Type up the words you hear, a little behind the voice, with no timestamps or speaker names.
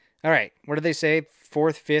All right. What do they say?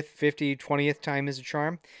 Fourth, fifth, 50, 20th time is a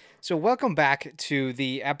charm. So, welcome back to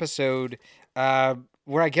the episode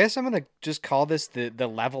where I guess I'm going to just call this the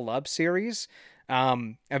Level Up series.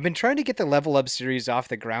 I've been trying to get the Level Up series off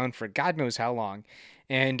the ground for God knows how long.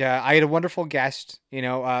 And I had a wonderful guest,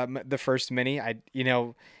 the first mini.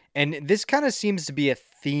 And this kind of seems to be a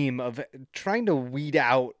theme of trying to weed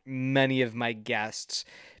out many of my guests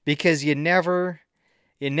because you never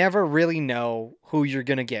really know who you're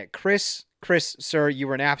gonna get. Chris, sir, you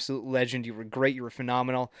were an absolute legend. You were great. You were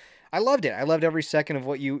phenomenal. I loved it. I loved every second of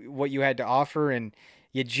what you had to offer, and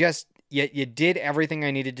you did everything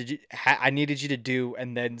I needed I needed you to do,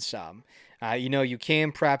 and then some. You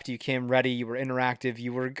came prepped, you came ready, you were interactive,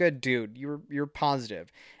 you were a good dude. You're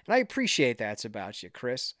positive, and I appreciate that's about you,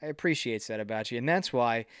 Chris. I appreciate that about you, and that's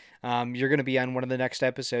why you're going to be on one of the next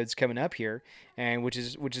episodes coming up here, and which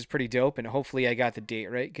is pretty dope. And hopefully, I got the date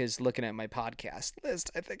right because looking at my podcast list,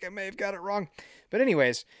 I think I may have got it wrong. But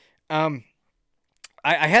anyways, um,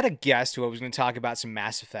 I had a guest who I was going to talk about some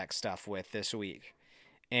Mass Effect stuff with this week,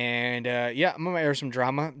 and yeah, I'm gonna air some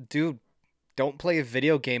drama, dude. Don't play a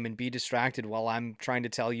video game and be distracted while I'm trying to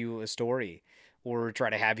tell you a story or try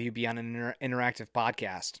to have you be on an interactive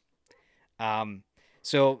podcast. Um,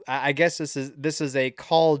 so I guess this is a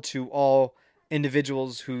call to all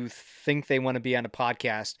individuals who think they want to be on a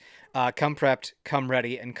podcast. Come prepped, come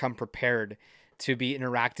ready, and come prepared to be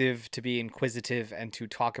interactive, to be inquisitive, and to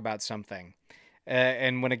talk about something.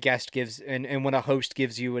 And when a guest gives and when a host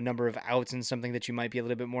gives you a number of outs in something that you might be a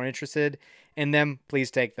little bit more interested in them,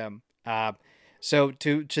 please take them. So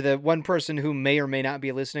to the one person who may or may not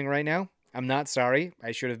be listening right now, I'm not sorry.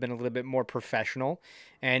 I should have been a little bit more professional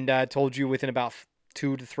and told you within about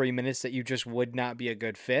 2 to 3 minutes that you just would not be a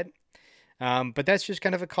good fit. But that's just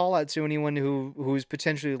kind of a call out to anyone who's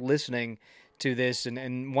potentially listening to this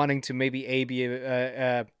and wanting to maybe be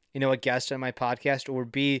a guest on my podcast, or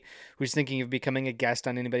B, who's thinking of becoming a guest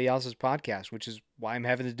on anybody else's podcast, which is why I'm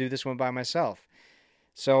having to do this one by myself.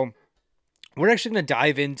 So we're actually going to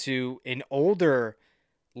dive into an older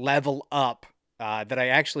level up that I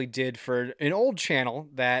actually did for an old channel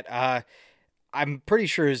that I'm pretty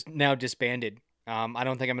sure is now disbanded. I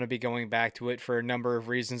don't think I'm going to be going back to it for a number of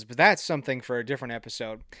reasons, but that's something for a different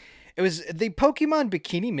episode. It was the Pokemon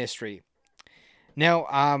Bikini Mystery. Now,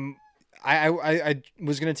 I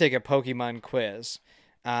was going to take a Pokemon quiz.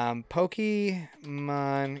 Pokemon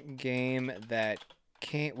game that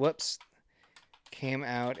came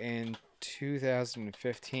out in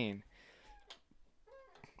 2015.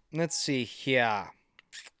 Let's see here. I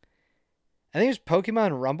think it was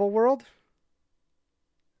Pokemon Rumble World.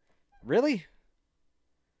 Really?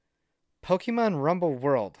 Pokemon Rumble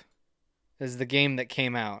World is the game that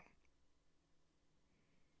came out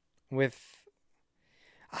with.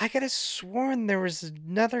 I could have sworn there was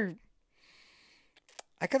another.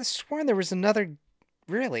 I could have sworn there was another.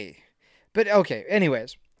 Really? But okay,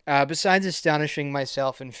 anyways. Besides astonishing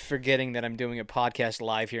myself and forgetting that I'm doing a podcast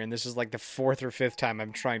live here, and this is like the fourth or fifth time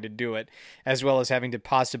I'm trying to do it, as well as having to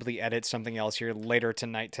possibly edit something else here later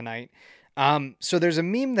tonight. So there's a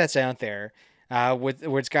meme that's out there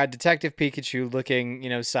where it's got Detective Pikachu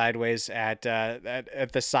looking, sideways at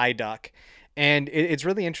the Psyduck, and it's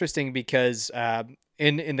really interesting because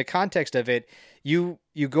in the context of it, you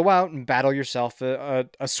go out and battle yourself a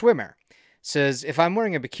swimmer. Says, if I'm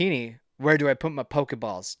wearing a bikini, where do I put my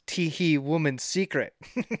Pokeballs? Tee woman's secret.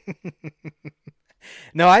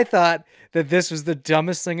 No, I thought that this was the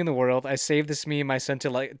dumbest thing in the world. I saved this meme. I sent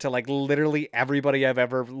to literally everybody I've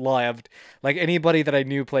ever loved, like anybody that I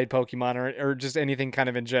knew played Pokemon or just anything kind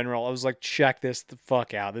of in general. I was like, check this the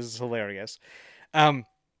fuck out. This is hilarious. Um.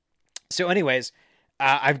 So, anyways,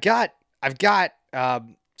 I've got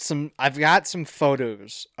some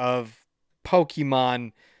photos of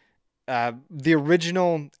Pokemon, the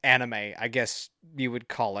original anime, I guess you would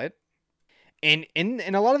call it. And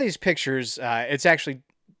in a lot of these pictures, it's actually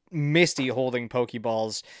Misty holding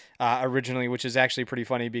Pokeballs originally, which is actually pretty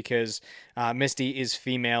funny because Misty is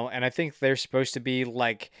female, and I think they're supposed to be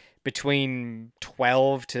like between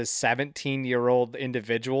 12 to 17-year-old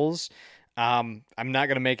individuals. I'm not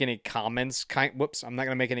gonna make any comments. I'm not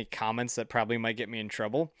gonna make any comments that probably might get me in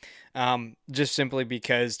trouble. Just simply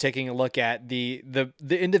because taking a look at the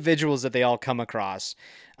individuals that they all come across,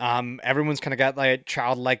 everyone's kind of got like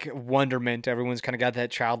childlike wonderment. Everyone's kind of got that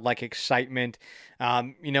childlike excitement. A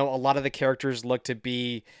lot of the characters look to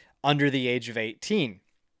be under the age of 18.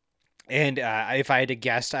 And if I had to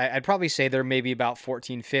guess, I'd probably say they're maybe about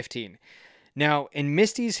 14, 15. Now, when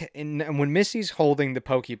Misty's holding the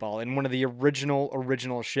Pokeball in one of the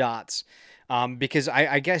original shots, because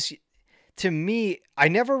I guess to me, I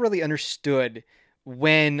never really understood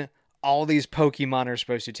when all these Pokemon are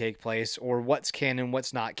supposed to take place, or what's canon,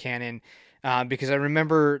 what's not canon. Because you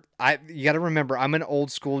got to remember, I'm an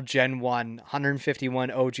old school Gen 1, 151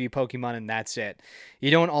 OG Pokemon, and that's it. You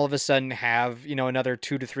don't all of a sudden have, another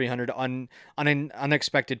 2 to 300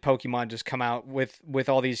 unexpected Pokemon just come out with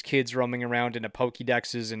all these kids roaming around into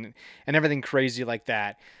Pokédexes and everything crazy like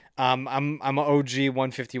that. I'm a OG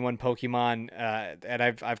 151 Pokemon, and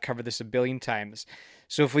I've covered this a billion times.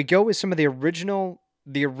 So if we go with some of the original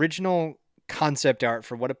concept art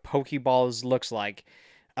for what a Pokeball looks like,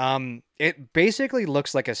 it basically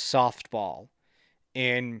looks like a softball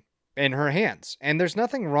in her hands, and there's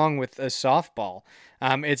nothing wrong with a softball.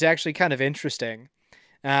 It's actually kind of interesting,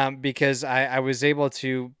 because I was able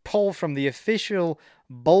to pull from the official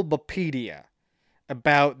Bulbapedia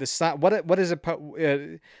about what is a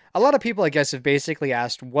lot of people, I guess, have basically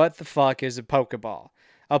asked, what the fuck is a Pokeball?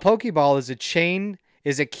 A Pokeball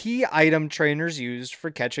is a key item trainers use for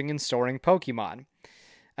catching and storing Pokemon.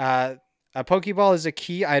 Uh, a Pokeball is a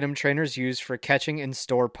key item trainers use for catching and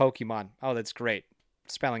store Pokemon. Oh, that's great.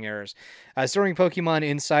 Spelling errors. Storing Pokemon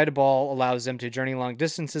inside a ball allows them to journey long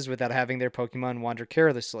distances without having their Pokemon wander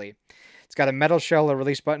carelessly. It's got a metal shell, a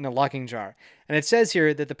release button, a locking jar. And it says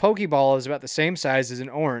here that the Pokeball is about the same size as an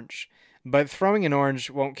orange, but throwing an orange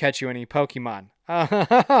won't catch you any Pokemon.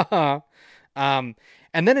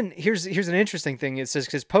 And then here's an interesting thing. It says,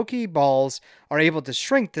 because Pokeballs are able to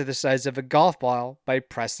shrink to the size of a golf ball by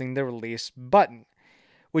pressing the release button,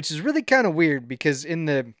 which is really kind of weird, because in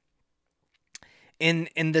the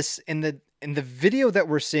video that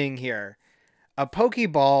we're seeing here, a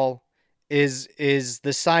Pokeball is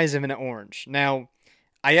the size of an orange. Now,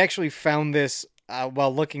 I actually found this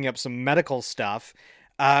while looking up some medical stuff.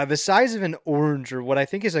 The size of an orange, or what I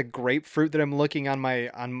think is a grapefruit that I'm looking on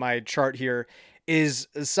my chart here, is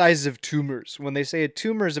the size of tumors. When they say a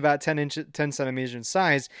tumor is about 10 centimeters in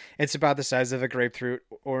size, it's about the size of a grapefruit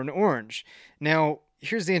or an orange. Now,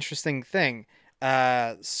 here's the interesting thing.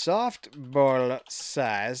 Softball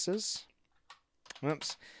sizes.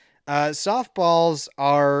 Whoops. Softballs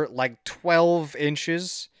are like 12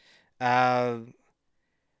 inches. Okay,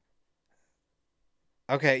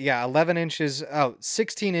 yeah, 11 inches. Oh,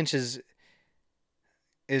 16 inches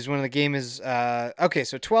is when the game is... okay,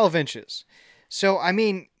 so 12 inches. So, I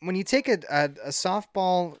mean, when you take a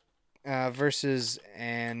softball versus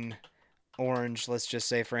an orange, let's just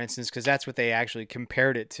say, for instance, because that's what they actually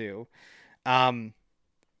compared it to. Wow,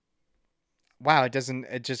 it doesn't...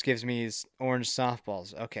 It just gives me orange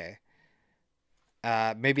softballs. Okay.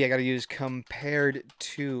 Maybe I gotta use compared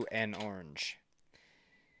to an orange.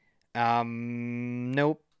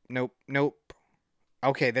 Nope.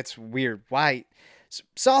 Okay, that's weird. Why?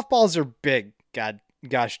 Softballs are big.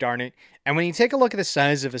 Gosh darn it. And when you take a look at the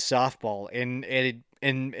size of a softball in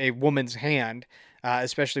a woman's hand,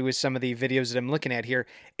 especially with some of the videos that I'm looking at here,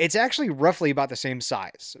 it's actually roughly about the same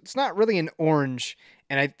size. It's not really an orange,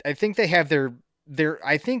 and I think they have their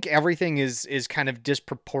I think everything is kind of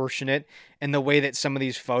disproportionate in the way that some of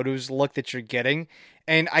these photos look that you're getting.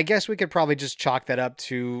 And I guess we could probably just chalk that up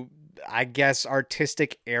to, I guess,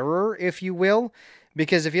 artistic error, if you will.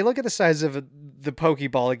 Because if you look at the size of the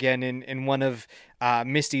Pokeball again in one of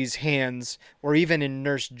Misty's hands, or even in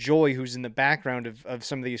Nurse Joy, who's in the background of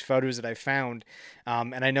some of these photos that I found,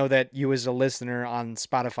 and I know that you as a listener on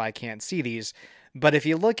Spotify can't see these, but if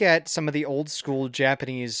you look at some of the old school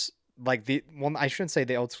Japanese, I shouldn't say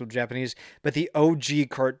the old school Japanese, but the OG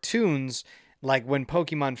cartoons, like when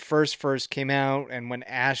Pokemon first came out, and when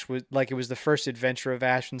Ash was, like, it was the first adventure of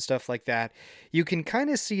Ash and stuff like that, you can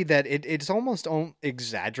kind of see that it's almost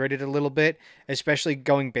exaggerated a little bit, especially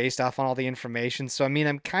going based off on all the information. So I mean,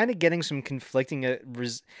 I'm kind of getting some conflicting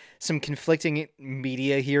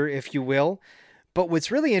media here, if you will. But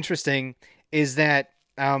what's really interesting is that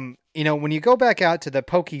when you go back out to the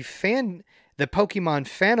Pokemon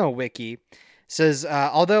Fano Wiki, says,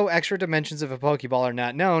 although extra dimensions of a Pokeball are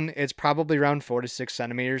not known, it's probably around 4 to 6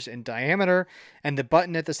 centimeters in diameter, and the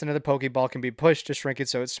button at the center of the Pokeball can be pushed to shrink it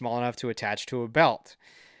so it's small enough to attach to a belt.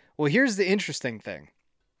 Well, here's the interesting thing.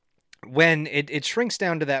 When it shrinks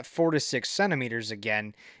down to that 4 to 6 centimeters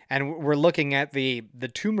again, and we're looking at the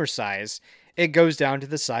tumor size, it goes down to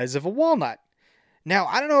the size of a walnut. Now,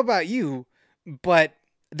 I don't know about you, but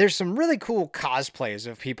there's some really cool cosplays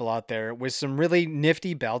of people out there with some really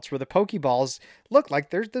nifty belts where the Pokeballs look like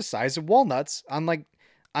they're the size of walnuts on like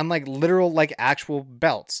literal, like, actual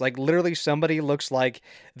belts. Like, literally somebody looks like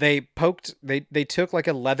they took like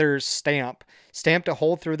a leather stamped a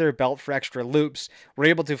hole through their belt for extra loops, were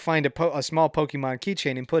able to find a small Pokemon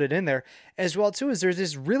keychain and put it in there, as well too as there's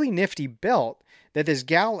this really nifty belt that this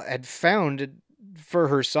gal had found for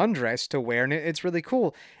her sundress to wear, and it's really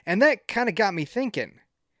cool. And that kind of got me thinking.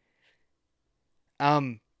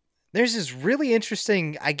 Um, there's this really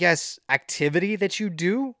interesting, I guess, activity that you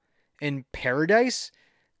do in paradise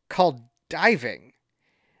called diving.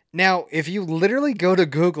 Now, if you literally go to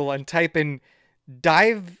Google and type in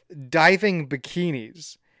diving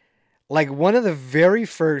bikinis, like one of the very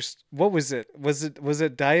first, what was it? Was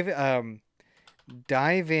it diving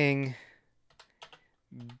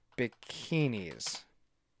bikinis?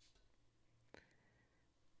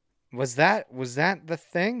 Was that the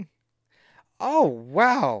thing? Oh,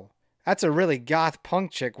 wow. That's a really goth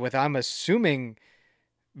punk chick with, I'm assuming,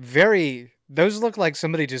 very. Those look like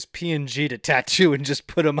somebody just PNG'd a tattoo and just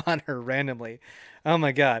put them on her randomly. Oh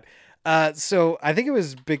my god. So I think it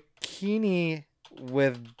was bikini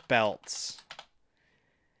with belts.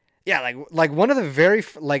 Yeah, like one of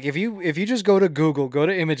the like if you just go to Google, go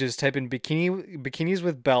to images, type in bikinis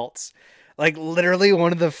with belts, like literally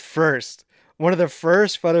one of the first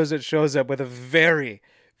photos that shows up with a very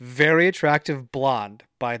very attractive blonde,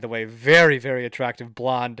 by the way, very very attractive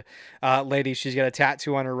blonde lady. She's got a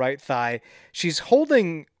tattoo on her right thigh. She's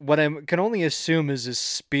holding what I can only assume is a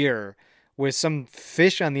spear with some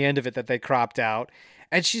fish on the end of it that they cropped out,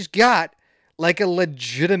 and she's got like a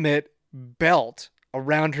legitimate belt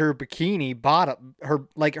around her bikini bottom. Her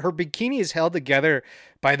bikini is held together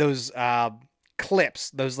by those clips,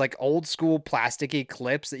 those like old school plasticky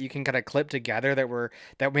clips that you can kind of clip together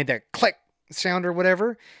that made that click sound or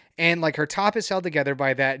whatever. And like her top is held together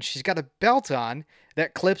by that, and she's got a belt on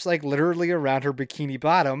that clips like literally around her bikini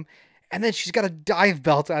bottom. And then she's got a dive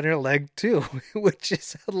belt on her leg too, which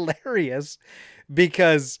is hilarious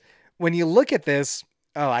because when you look at this,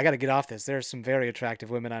 oh, I got to get off this. There's some very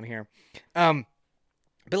attractive women on here. Um,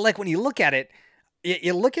 but like when you look at it,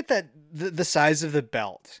 you look at the size of the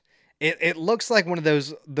belt. It looks like one of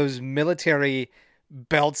those military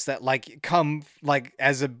belts that like come like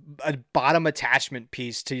as a bottom attachment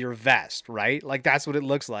piece to your vest, right? Like that's what it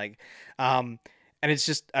looks like. And it's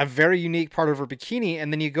just a very unique part of her bikini.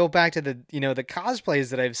 And then you go back to the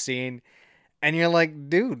cosplays that I've seen, and you're like,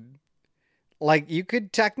 dude, like you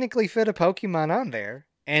could technically fit a Pokemon on there.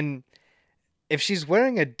 And if she's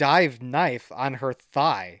wearing a dive knife on her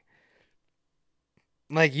thigh,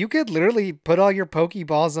 like you could literally put all your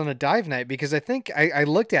Pokeballs on a dive knife, because I think I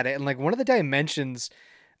looked at it and like one of the dimensions,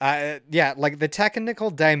 yeah, like the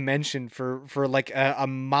technical dimension for like a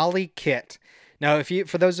Molly kit. Now, if you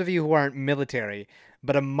for those of you who aren't military,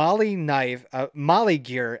 but a Molly knife, Molly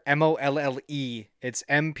gear, MOLLE, it's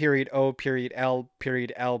M period O period L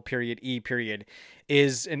period L period E period,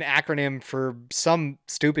 is an acronym for some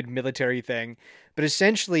stupid military thing, but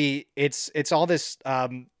essentially it's all this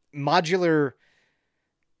modular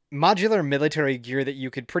military gear that you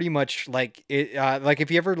could pretty much like if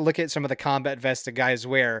you ever look at some of the combat vests that guys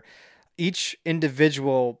wear, each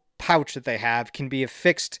individual pouch that they have can be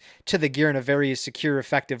affixed to the gear in a very secure,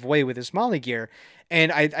 effective way with this Molly gear.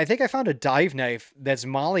 And I think I found a dive knife that's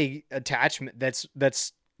Molly attachment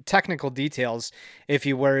that's technical details, if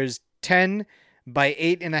you wear, is 10 by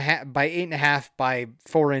 8.5 by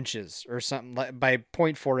 4 inches or something, like by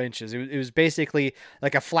 0.4 inches. It was basically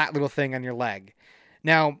like a flat little thing on your leg.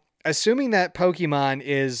 Now, assuming that Pokemon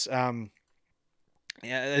is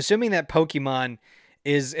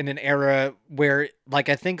in an era where, like,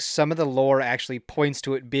 I think some of the lore actually points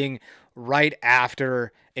to it being right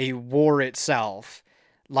after a war itself.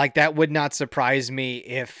 Like, that would not surprise me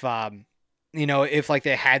if like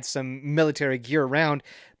they had some military gear around.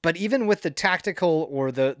 But even with the tactical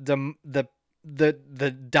or the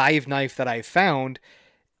dive knife that I found,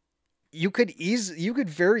 you could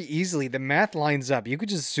very easily, the math lines up. You could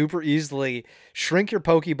just super easily shrink your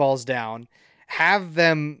Pokeballs down, have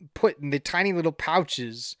them put in the tiny little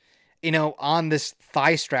pouches, on this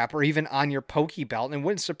thigh strap or even on your Poke belt. And it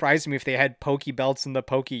wouldn't surprise me if they had Poke belts in the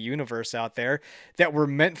Poke universe out there that were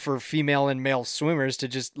meant for female and male swimmers to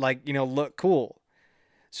just look cool.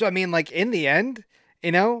 So I mean, like in the end,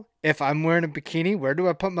 if I'm wearing a bikini, where do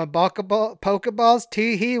I put my Pokeballs?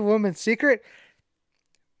 Tee hee, woman's secret.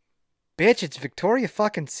 Bitch, it's Victoria's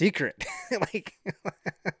fucking Secret. Like,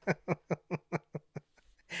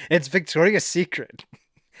 it's Victoria's Secret.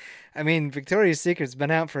 I mean, Victoria's Secret's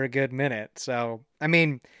been out for a good minute. So, I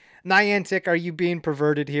mean, Niantic, are you being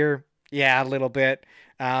perverted here? Yeah, a little bit.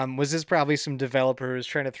 Was this probably some developers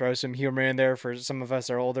trying to throw some humor in there for some of us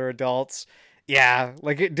are older adults? Yeah,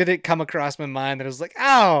 like, did it come across my mind that I was like,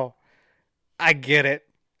 oh, I get it,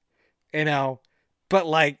 you know? But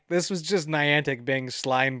like, this was just Niantic being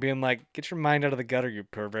sly and being like, "Get your mind out of the gutter, you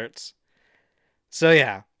perverts." So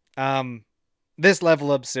yeah, um, This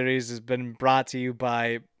Level Up series has been brought to you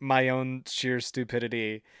by my own sheer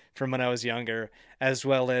stupidity from when I was younger, as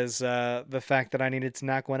well as the fact that I needed to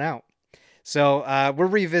knock one out. So we're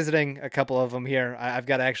revisiting a couple of them here. I've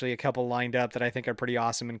got actually a couple lined up that I think are pretty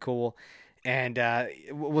awesome and cool. And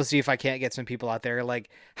we'll see if I can't get some people out there. Like,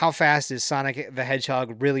 how fast is Sonic the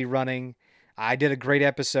Hedgehog really running? I did a great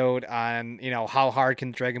episode on, how hard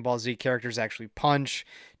can Dragon Ball Z characters actually punch,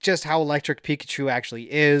 just how electric Pikachu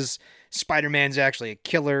actually is. Spider-Man's actually a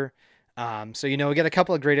killer. So, we got a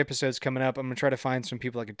couple of great episodes coming up. I'm going to try to find some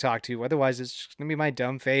people I can talk to. Otherwise, it's just going to be my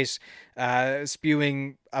dumb face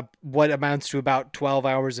spewing what amounts to about 12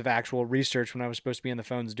 hours of actual research when I was supposed to be on the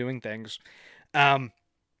phones doing things.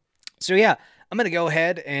 So yeah, I'm gonna go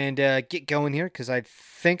ahead and get going here because I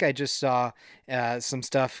think I just saw some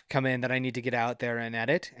stuff come in that I need to get out there and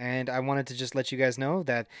edit, and I wanted to just let you guys know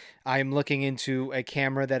that I'm looking into a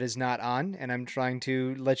camera that is not on, and I'm trying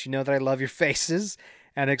to let you know that I love your faces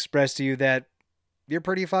and express to you that you're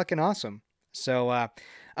pretty fucking awesome. So I'm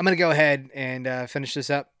gonna go ahead and finish this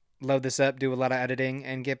up, load this up, do a lot of editing,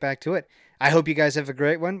 and get back to it. I hope you guys have a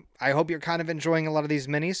great one. I hope you're kind of enjoying a lot of these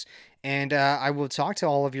minis, and I will talk to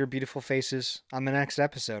all of your beautiful faces on the next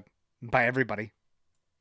episode. Bye, everybody.